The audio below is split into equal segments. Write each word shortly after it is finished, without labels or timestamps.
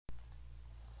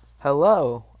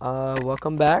Hello.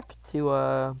 Welcome back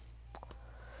to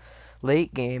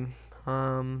Late Game.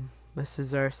 This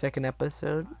is our second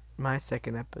episode. My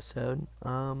second episode.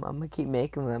 I'm gonna keep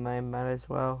making them. I might as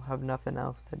well have nothing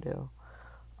else to do.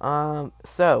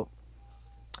 So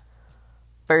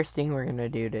first thing we're gonna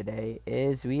do today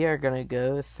is we are gonna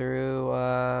go through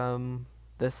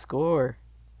the score.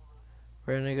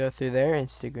 We're gonna go through their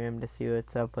Instagram to see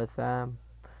what's up with them,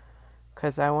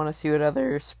 cause I want to see what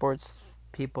other sports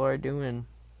people are doing.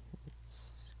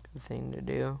 It's a good thing to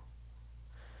do.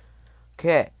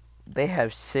 Okay, they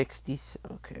have 60.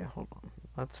 Okay, hold on.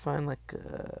 Let's find we'll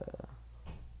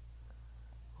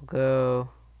go.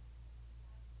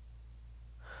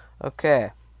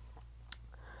 Okay,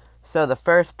 so the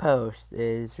first post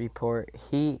is report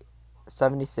Heat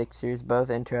 76ers both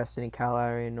interested in Kyle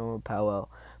Lowry and Norman Powell,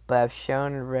 but have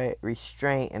shown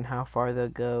restraint in how far they'll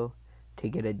go to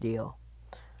get a deal.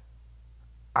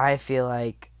 I feel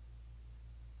like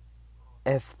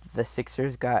if the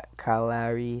Sixers got Kyle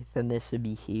Lowry, then this would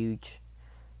be huge,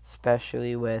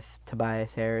 especially with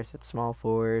Tobias Harris at small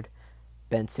forward,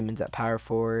 Ben Simmons at power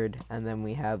forward, and then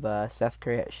we have Seth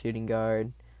Curry at shooting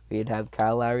guard. We'd have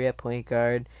Kyle Lowry at point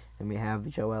guard, and we have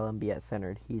Joel Embiid at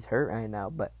center. He's hurt right now,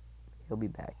 but he'll be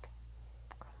back.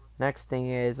 Next thing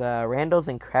is Randall's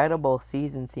incredible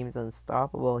season seems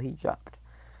unstoppable. He dropped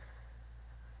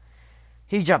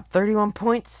 31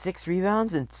 points, 6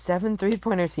 rebounds, and 7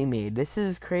 3-pointers he made. This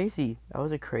is crazy. That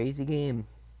was a crazy game.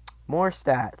 More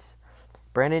stats.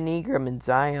 Brandon Ingram and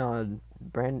Zion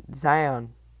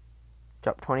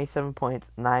dropped 27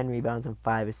 points, 9 rebounds, and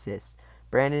 5 assists.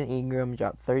 Brandon Ingram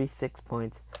dropped 36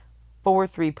 points, 4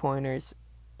 3-pointers,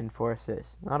 and 4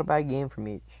 assists. Not a bad game from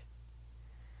each.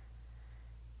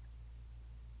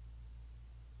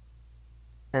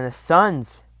 And the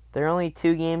Suns, they're only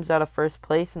 2 games out of first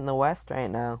place in the West right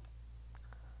now.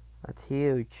 That's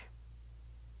huge.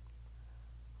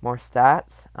 More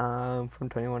stats from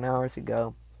 21 hours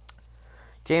ago.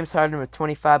 James Harden with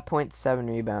 25 points, 7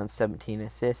 rebounds, 17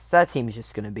 assists. That team's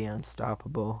just going to be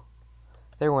unstoppable.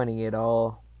 They're winning it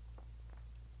all.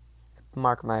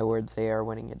 Mark my words, they are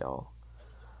winning it all.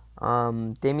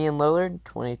 Damian Lillard,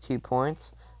 22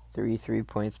 points, 3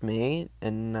 3-points made,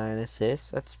 and 9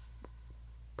 assists. That's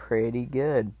pretty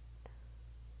good.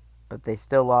 But they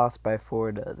still lost by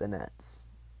 4 to the Nets.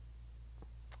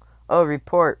 Oh,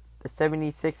 report. The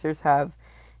 76ers have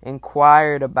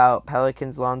inquired about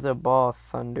Pelicans' Lonzo Ball,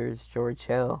 Thunder's George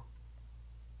Hill.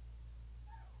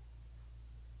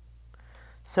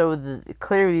 So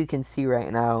clearly you can see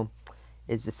right now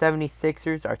is the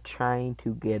 76ers are trying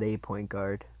to get a point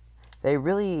guard. They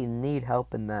really need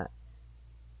help in that.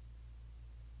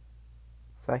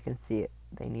 So I can see it.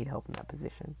 They need help in that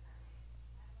position.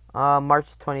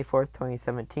 March 24th,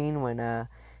 2017, when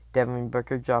Devin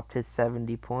Booker dropped his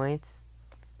 70 points.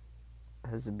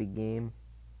 That was a big game.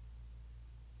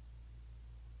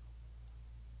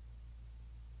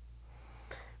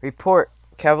 Report.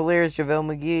 Cavaliers'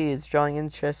 JaVale McGee is drawing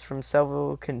interest from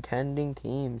several contending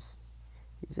teams.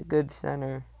 He's a good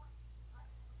center.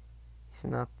 He's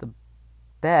not the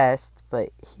best, but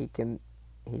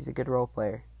he's a good role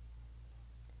player.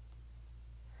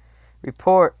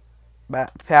 Report.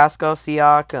 Pascal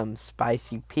Siakam,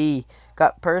 Spicy P,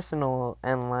 got personal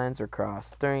and lines were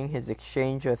crossed during his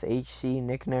exchange with HC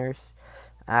Nick Nurse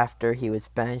after he was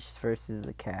benched versus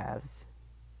the Cavs.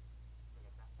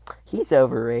 He's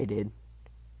overrated.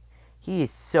 He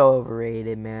is so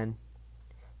overrated, man.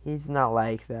 He's not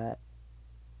like that.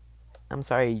 I'm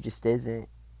sorry, he just isn't.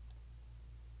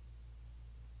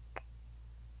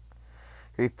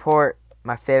 Report.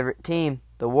 My favorite team,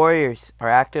 the Warriors, are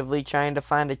actively trying to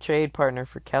find a trade partner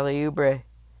for Kelly Oubre.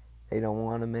 They don't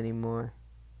want him anymore.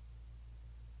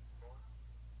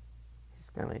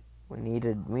 We need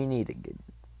a good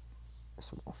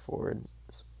small forward.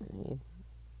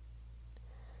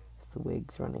 It's the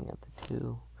Wigs running at the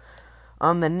 2.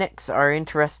 The Knicks are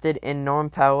interested in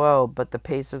Norm Powell, but the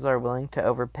Pacers are willing to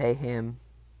overpay him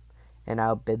and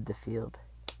outbid the field.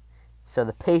 So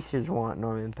the Pacers want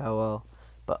Norman Powell,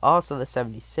 but also the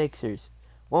 76ers.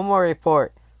 One more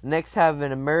report. The Knicks have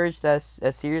emerged as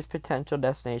a serious potential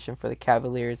destination for the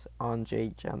Cavaliers'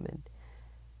 Andre Drummond.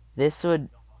 This would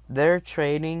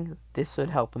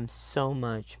help him so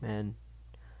much, man.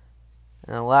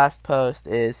 And the last post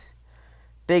is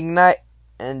big night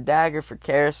and dagger for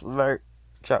Caris LeVert.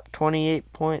 Dropped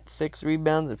 28 points, 6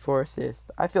 rebounds, and 4 assists.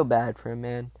 I feel bad for him,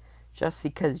 man. Just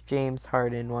because James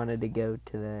Harden wanted to go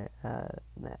to the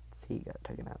Nets, he got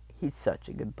taken out. He's such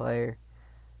a good player.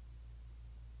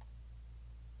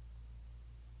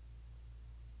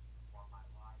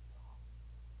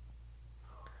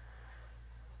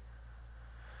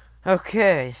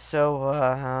 Okay, so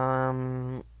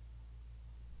I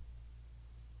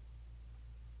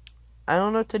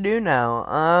don't know what to do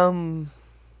now.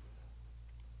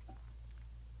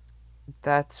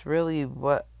 That's really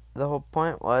what the whole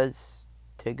point was,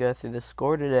 to go through the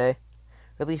score today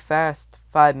really fast,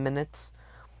 5 minutes.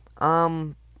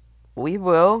 We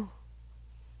will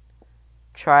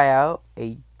try out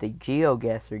the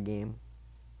GeoGuessr game.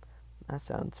 That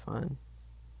sounds fun.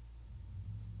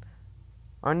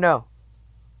 Or no,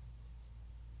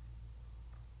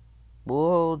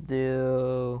 we'll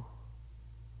do.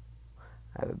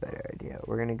 I have a better idea.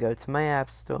 We're gonna go to my app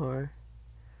store.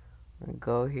 We're gonna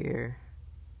go here.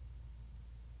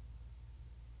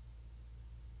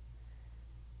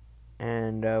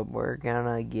 And we're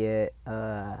gonna get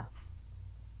a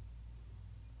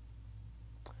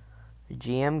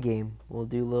GM game. We'll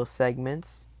do little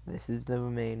segments. This is the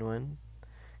main one,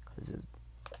 because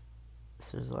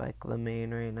this is like the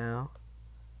main right now.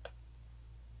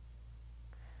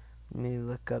 Let me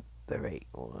look up the right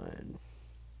one.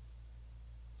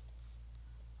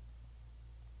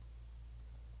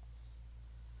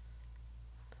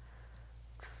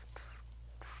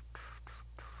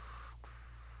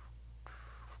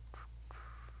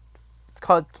 It's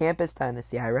called Campus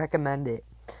Dynasty. I recommend it.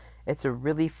 It's a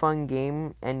really fun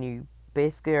game, and you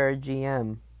basically are a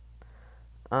GM.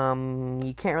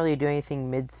 You can't really do anything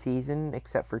mid-season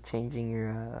except for changing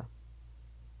your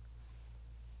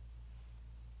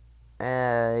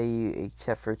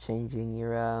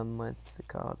what's it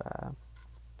called?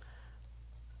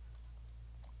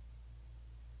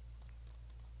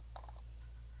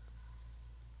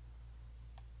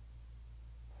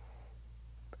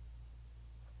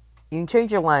 You can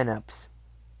change your lineups.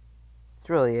 That's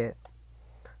really it.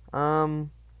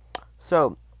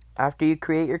 So after you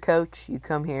create your coach, you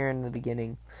come here in the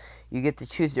beginning. You get to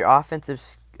choose your offensive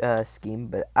scheme,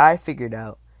 but I figured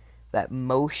out that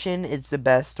motion is the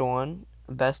best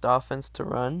offense to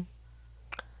run.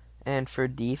 And for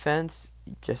defense,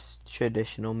 just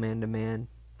traditional man-to-man.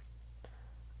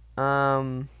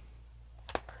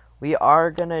 We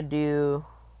are gonna do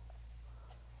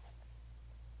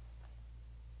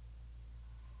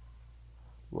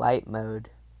light mode.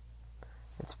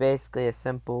 It's basically it's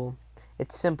simpler,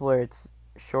 it's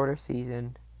shorter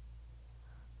season.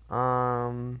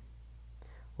 We'll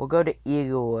go to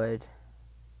Eaglewood.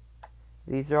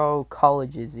 These are all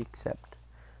colleges except,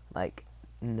 like,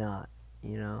 not,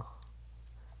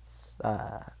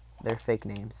 they're fake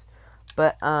names.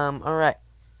 But, alright.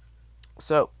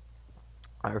 So,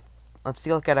 let's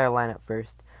look at our lineup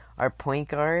first. Our point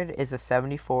guard is a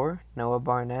 74, Noah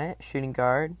Barnett. Shooting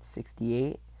guard,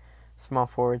 68. Small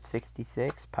forward,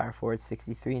 66. Power forward,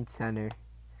 63. And center,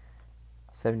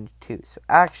 72. So,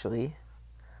 actually,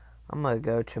 I'm going to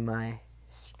go to my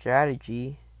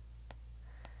strategy,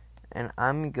 and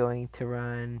I'm going to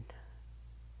run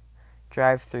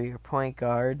drive through your point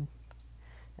guard.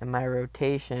 And my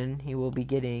rotation, he will be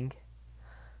getting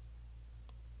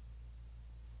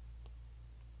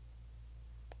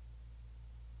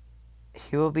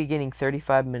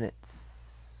 35 minutes.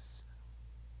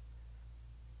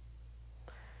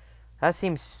 That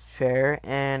seems fair,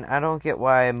 and I don't get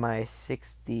why my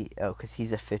 60... Oh, because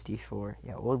he's a 54.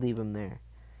 Yeah, we'll leave him there.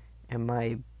 And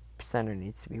my center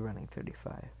needs to be running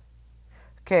 35.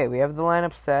 Okay, we have the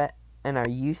lineup set, and our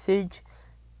usage,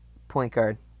 point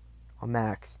guard,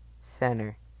 max.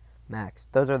 Center, max.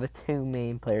 Those are the two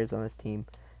main players on this team.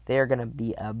 They are going to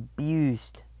be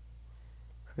abused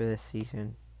for this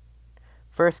season.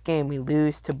 First game, we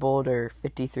lose to Boulder,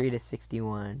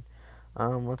 53-61.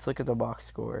 Let's look at the box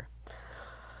score.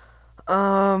 We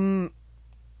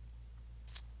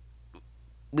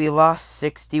lost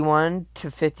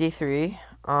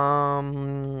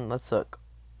 61-53. Let's look.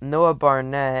 Noah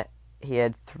Barnett, he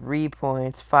had 3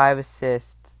 points, 5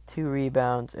 assists, 2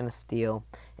 rebounds, and a steal,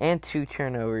 and 2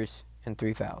 turnovers and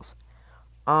 3 fouls.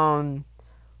 Our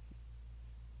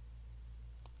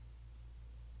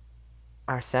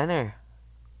center,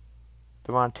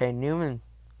 Devontae Newman,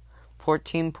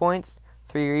 14 points,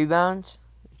 3 rebounds,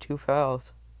 2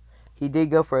 fouls. He did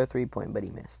go for a 3-point, but he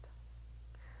missed.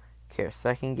 Okay, our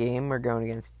second game, we're going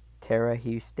against Terre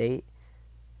Haute State,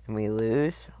 and we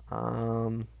lose.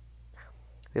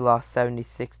 We lost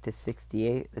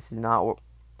 76-68. This is not...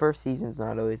 First season's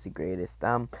not always the greatest.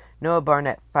 Noah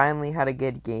Barnett finally had a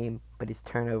good game, but his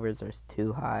turnovers are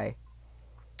too high.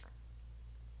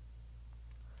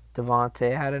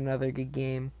 Devontae had another good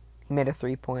game. He made a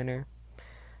 3-pointer.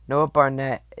 Noah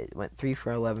Barnett went 3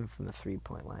 for 11 from the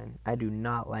 3-point line. I do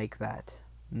not like that.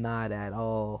 Not at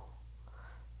all.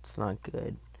 It's not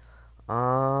good.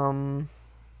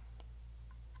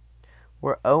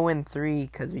 We're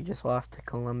 0-3 because we just lost to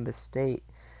Columbus State.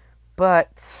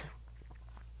 But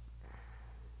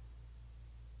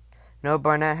Noah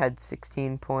Barnett had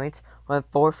 16 points,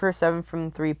 went 4 for 7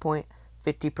 from 3-point,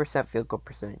 50% field goal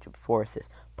percentage with 4 assists.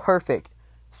 Perfect.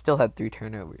 Still had 3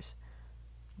 turnovers.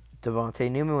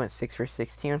 Devontae Newman went 6 for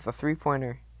 16 with a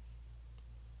 3-pointer.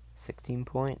 16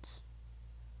 points.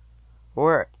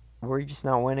 We're just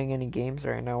not winning any games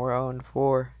right now. We're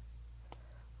 0-4.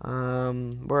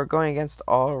 We're going against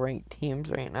all ranked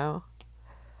teams right now.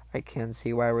 I can't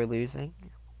see why we're losing.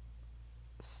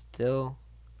 Still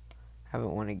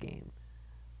haven't won a game.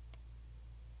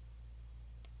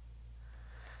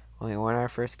 When we won our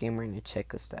first game, we're going to check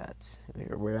the stats.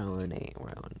 We're 0-8,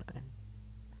 we're 0-9.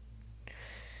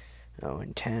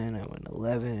 0-10,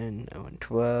 0-11, 0-12,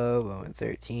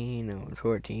 0-13,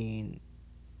 0-14.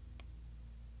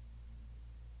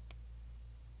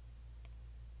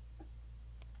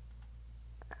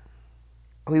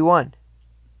 We won.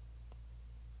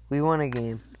 We won a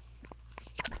game.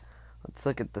 Let's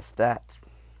look at the stats.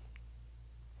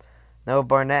 Noah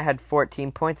Barnett had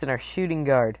 14 points, and our shooting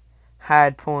guard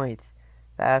had points.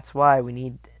 That's why we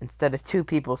need, instead of 2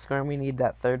 people scoring, we need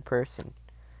that third person.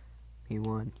 We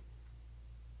won.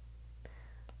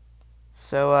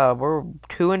 So, we're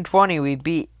 2-20. We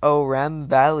beat Orem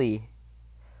Valley.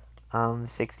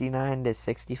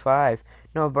 69-65.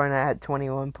 Noah Barnett had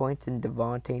 21 points, and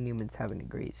Devontae Newman's having a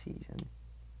great season.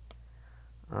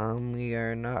 We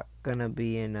are not gonna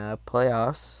be in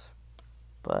playoffs,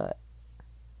 but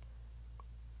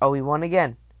we won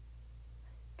again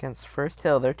against First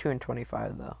Hill. They're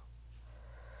 2-25 though.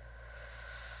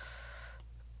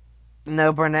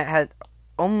 Noah Barnett had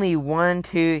only 7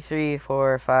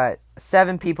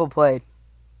 people played.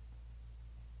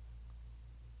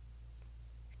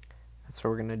 That's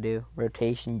what we're gonna do.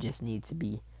 Rotation just needs to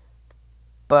be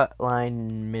butt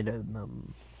line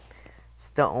minimum. It's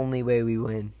the only way we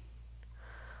win.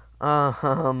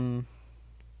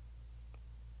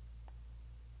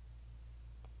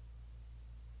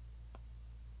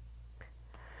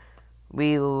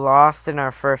 We lost in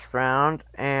our first round,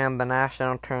 and the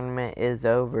national tournament is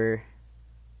over.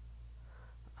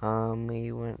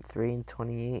 We went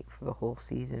 3-28 for the whole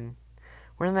season.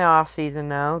 We're in the off season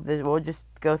now. We'll just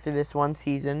go through this one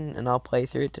season, and I'll play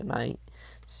through it tonight,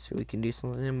 so we can do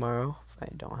something tomorrow. If I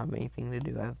don't have anything to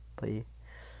do, I play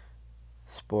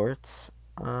sports.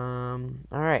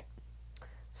 Alright.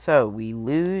 So, we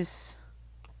lose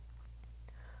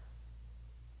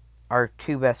our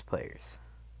 2 best players.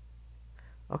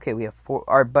 Okay, we have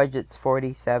our budget's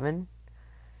 47.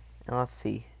 And let's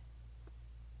see.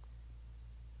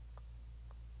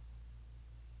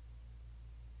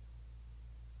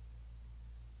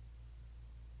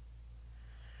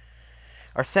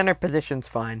 Our center position's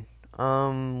fine.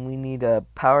 We need a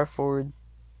power forward,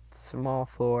 small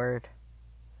forward,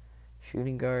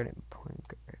 shooting guard, and point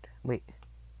guard. Wait.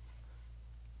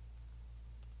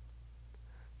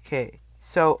 Okay,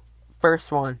 so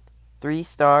first one,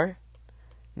 3-star.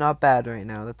 Not bad right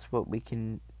now. That's what we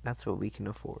can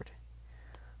afford.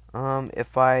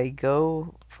 If I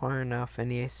go far enough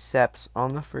and he accepts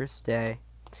on the first day,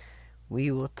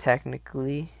 we will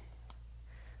technically,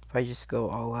 if I just go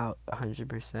all out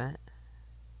 100%.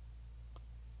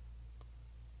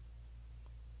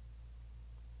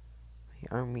 The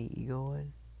Army Eaglewood.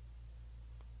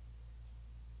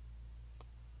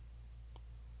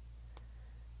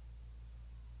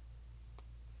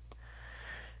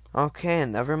 Okay,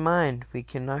 never mind. We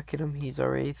cannot get him. He's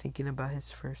already thinking about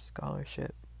his first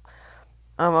scholarship.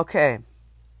 Okay.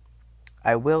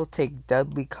 I will take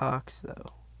Dudley Cox,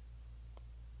 though.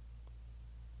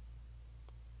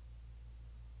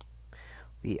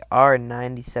 We are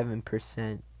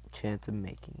 97% chance of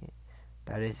making it.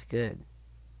 That is good.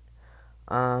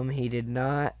 He did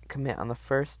not commit on the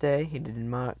first day. He did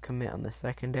not commit on the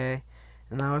second day.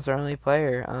 And that was our only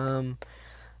player.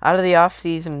 Out of the off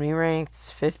season, we ranked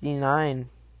 59.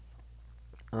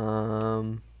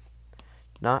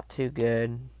 Not too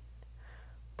good.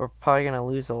 We're probably gonna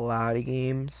lose a lot of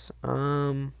games.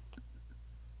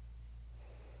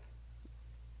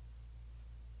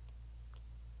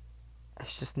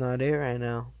 That's just not it right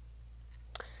now.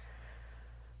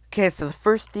 Okay, so the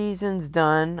first season's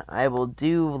done. I will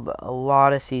do a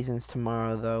lot of seasons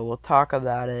tomorrow, though. We'll talk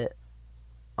about it.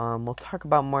 We'll talk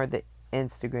about more of the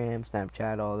Instagram,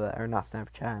 Snapchat, all that. Or not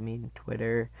Snapchat, I mean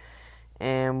Twitter.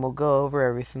 And we'll go over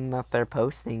everything that they're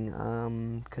posting.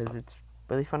 Because it's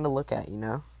really fun to look at, you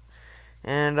know.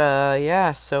 And,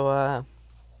 yeah, so,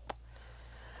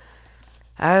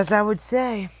 as I would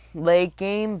say, late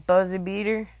game, buzzer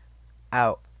beater,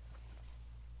 out.